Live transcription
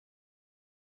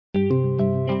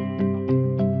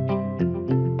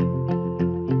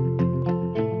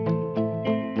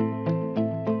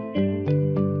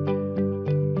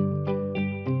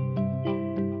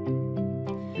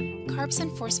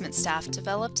enforcement staff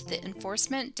developed the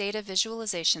Enforcement Data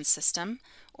Visualization System,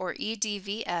 or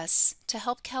EDVS, to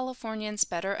help Californians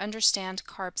better understand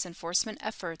CARB's enforcement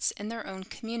efforts in their own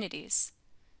communities.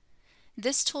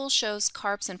 This tool shows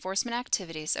CARB's enforcement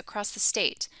activities across the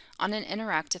state on an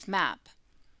interactive map.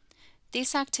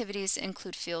 These activities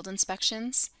include field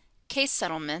inspections, case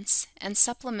settlements, and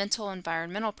supplemental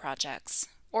environmental projects,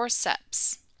 or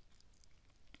SEPs.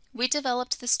 We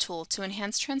developed this tool to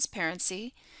enhance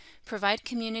transparency, provide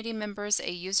community members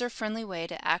a user-friendly way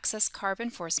to access CARB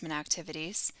enforcement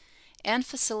activities, and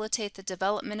facilitate the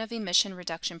development of emission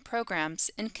reduction programs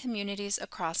in communities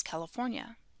across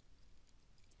California.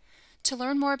 To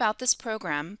learn more about this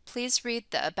program, please read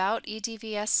the About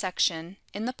EDVS section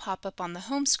in the pop-up on the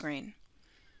home screen,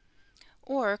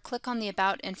 or click on the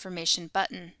About Information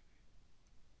button.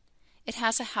 It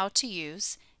has a How to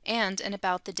Use and an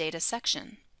About the Data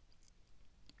section.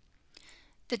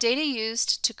 The data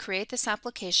used to create this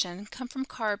application come from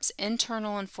CARB's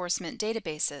internal enforcement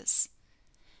databases.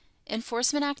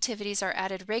 Enforcement activities are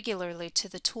added regularly to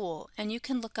the tool, and you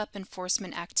can look up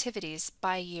enforcement activities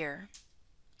by year.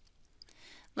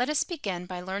 Let us begin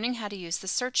by learning how to use the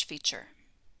search feature.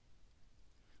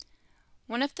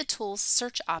 One of the tool's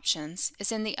search options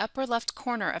is in the upper left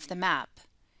corner of the map.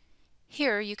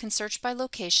 Here you can search by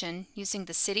location using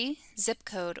the city, zip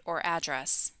code, or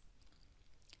address.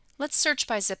 Let's search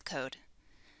by zip code.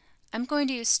 I'm going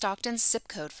to use Stockton's zip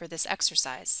code for this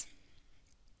exercise.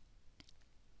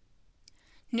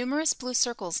 Numerous blue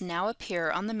circles now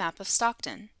appear on the map of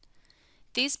Stockton.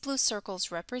 These blue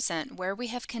circles represent where we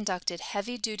have conducted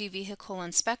heavy-duty vehicle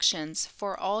inspections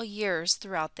for all years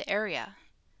throughout the area.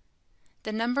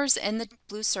 The numbers in the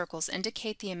blue circles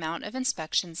indicate the amount of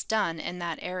inspections done in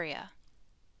that area.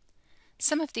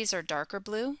 Some of these are darker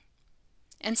blue,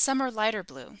 and some are lighter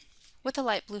blue, with a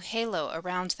light blue halo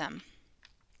around them.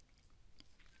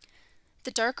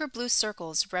 The darker blue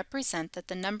circles represent that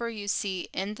the number you see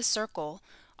in the circle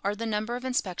are the number of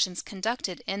inspections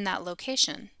conducted in that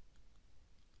location.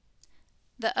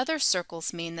 The other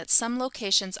circles mean that some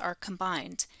locations are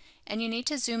combined, and you need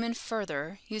to zoom in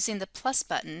further using the plus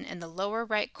button in the lower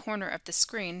right corner of the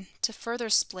screen to further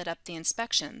split up the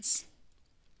inspections.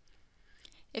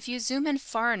 If you zoom in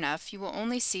far enough, you will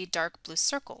only see dark blue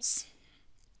circles.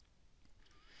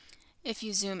 If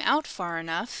you zoom out far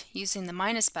enough, using the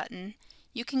minus button,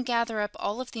 you can gather up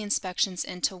all of the inspections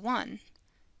into one,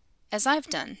 as I've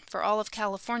done for all of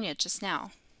California just now.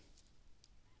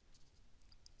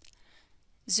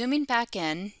 Zooming back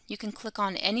in, you can click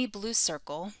on any blue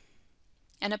circle,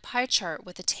 and a pie chart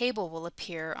with a table will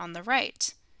appear on the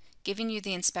right, giving you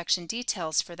the inspection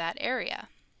details for that area.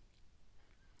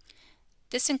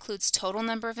 This includes total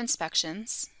number of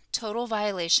inspections, total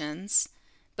violations,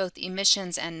 both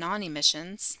emissions and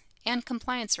non-emissions, and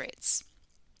compliance rates.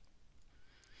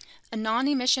 A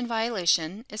non-emission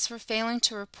violation is for failing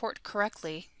to report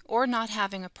correctly or not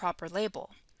having a proper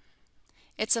label.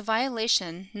 It's a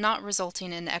violation not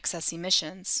resulting in excess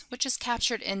emissions, which is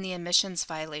captured in the Emissions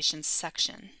Violations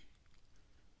section.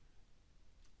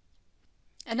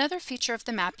 Another feature of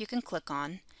the map you can click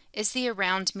on is the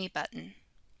Around Me button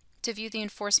to view the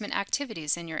enforcement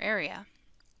activities in your area.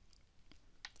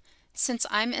 Since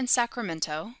I'm in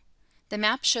Sacramento, the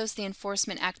map shows the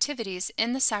enforcement activities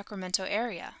in the Sacramento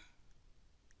area.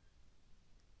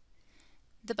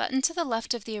 The button to the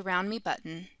left of the Around Me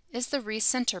button is the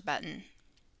Recenter button.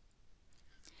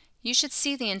 You should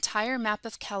see the entire map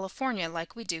of California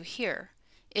like we do here,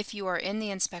 if you are in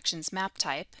the Inspections map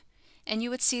type, and you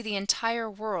would see the entire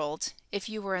world if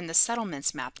you were in the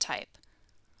Settlements map type.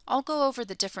 I'll go over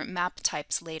the different map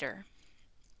types later.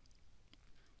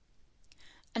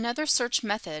 Another search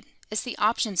method is the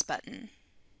Options button.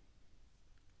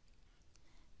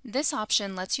 This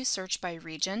option lets you search by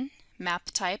region,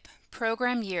 map type,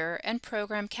 program year, and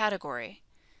program category.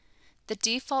 The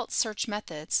default search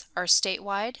methods are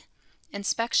statewide,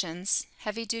 inspections,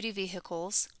 heavy-duty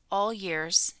vehicles, all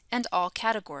years, and all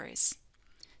categories.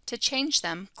 To change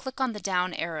them, click on the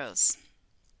down arrows.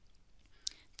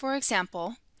 For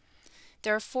example,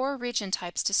 there are 4 region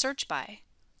types to search by: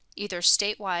 either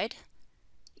statewide,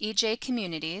 EJ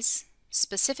communities,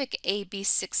 specific AB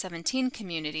 617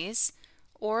 communities,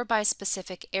 or by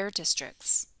specific air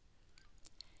districts.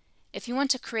 If you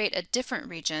want to create a different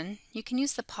region, you can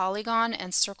use the polygon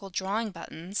and circle drawing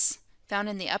buttons found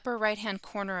in the upper right-hand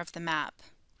corner of the map.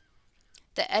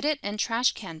 The Edit and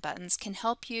Trash Can buttons can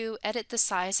help you edit the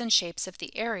size and shapes of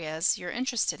the areas you're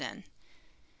interested in.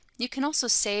 You can also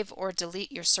save or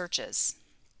delete your searches.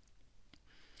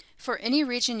 For any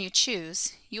region you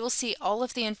choose, you will see all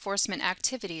of the enforcement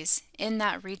activities in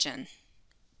that region.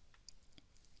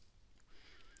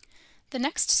 The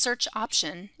next search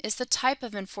option is the type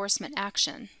of enforcement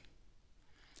action.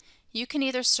 You can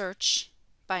either search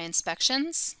by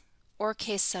inspections or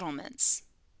case settlements.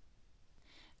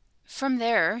 From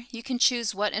there, you can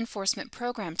choose what enforcement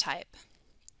program type.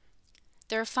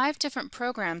 There are 5 different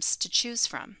programs to choose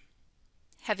from: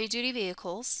 heavy-duty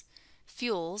vehicles,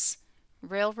 fuels,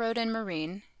 railroad and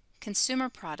marine, consumer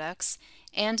products,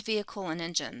 and vehicle and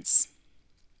engines.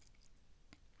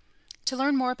 To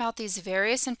learn more about these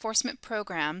various enforcement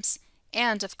programs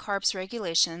and of CARB's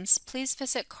regulations, please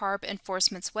visit CARB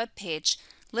Enforcement's webpage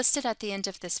listed at the end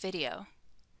of this video.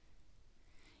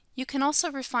 You can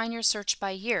also refine your search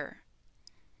by year.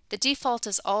 The default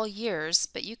is all years,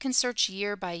 but you can search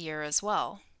year by year as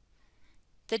well.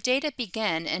 The data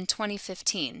begin in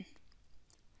 2015.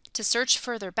 To search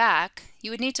further back,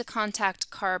 you would need to contact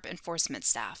CARB enforcement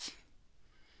staff.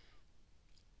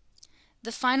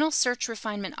 The final search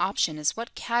refinement option is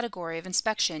what category of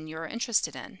inspection you are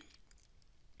interested in.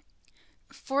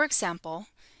 For example,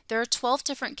 there are 12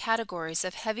 different categories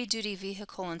of heavy-duty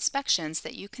vehicle inspections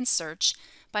that you can search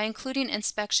by including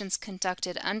inspections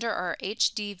conducted under our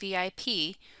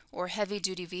HDVIP, or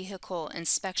Heavy-Duty Vehicle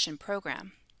Inspection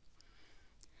Program.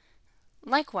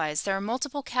 Likewise, there are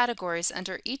multiple categories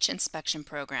under each inspection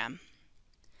program.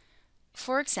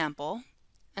 For example,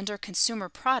 under Consumer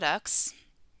Products,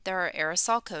 there are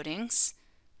aerosol coatings,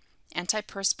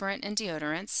 antiperspirant and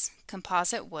deodorants,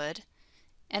 composite wood,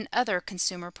 and other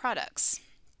consumer products.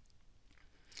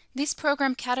 These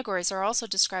program categories are also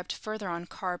described further on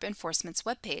CARB Enforcement's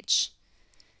webpage.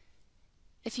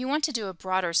 If you want to do a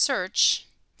broader search,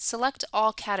 select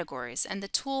all categories and the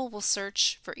tool will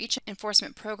search for each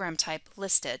enforcement program type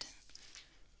listed.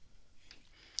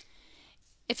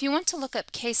 If you want to look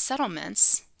up case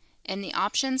settlements, in the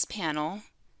Options panel,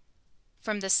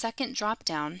 from the second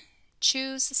drop-down,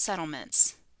 choose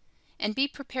Settlements, and be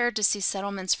prepared to see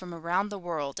settlements from around the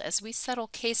world as we settle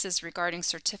cases regarding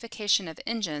certification of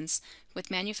engines with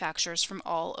manufacturers from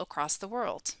all across the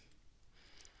world.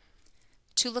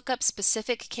 To look up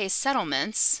specific case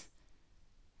settlements,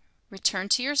 return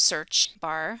to your search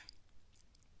bar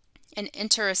and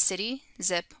enter a city,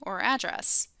 zip, or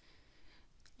address.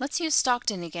 Let's use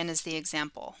Stockton again as the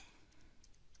example.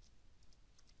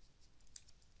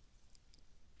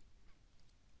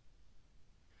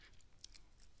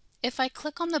 If I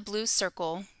click on the blue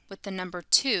circle with the number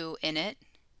 2 in it,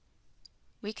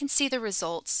 we can see the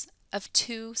results of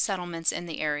 2 settlements in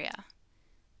the area.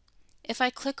 If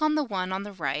I click on the one on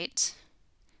the right,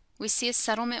 we see a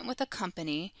settlement with a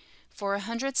company for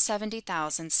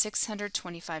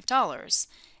 $170,625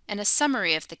 and a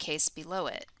summary of the case below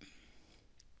it.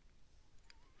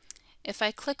 If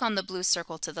I click on the blue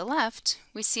circle to the left,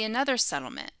 we see another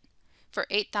settlement for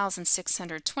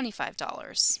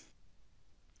 $8,625.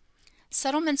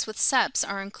 Settlements with SEPs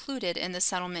are included in the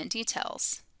settlement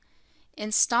details.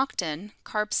 In Stockton,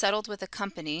 CARB settled with a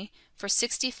company for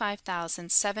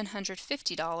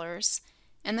 $65,750,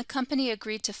 and the company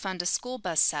agreed to fund a school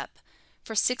bus SEP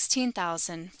for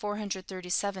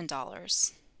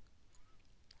 $16,437.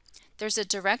 There's a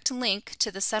direct link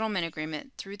to the settlement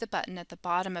agreement through the button at the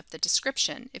bottom of the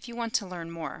description if you want to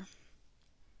learn more.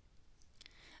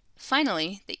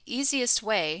 Finally, the easiest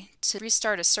way to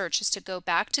restart a search is to go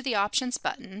back to the Options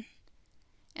button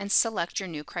and select your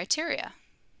new criteria.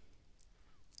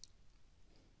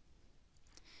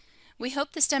 We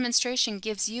hope this demonstration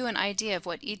gives you an idea of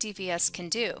what EDVS can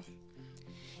do.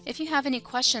 If you have any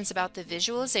questions about the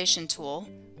visualization tool,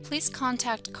 please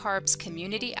contact CARB's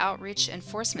Community Outreach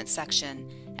Enforcement section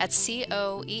at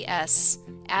coes@arb.ca.gov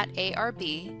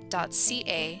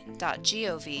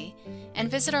and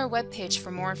visit our webpage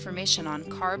for more information on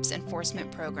CARB's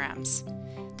enforcement programs.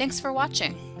 Thanks for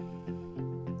watching.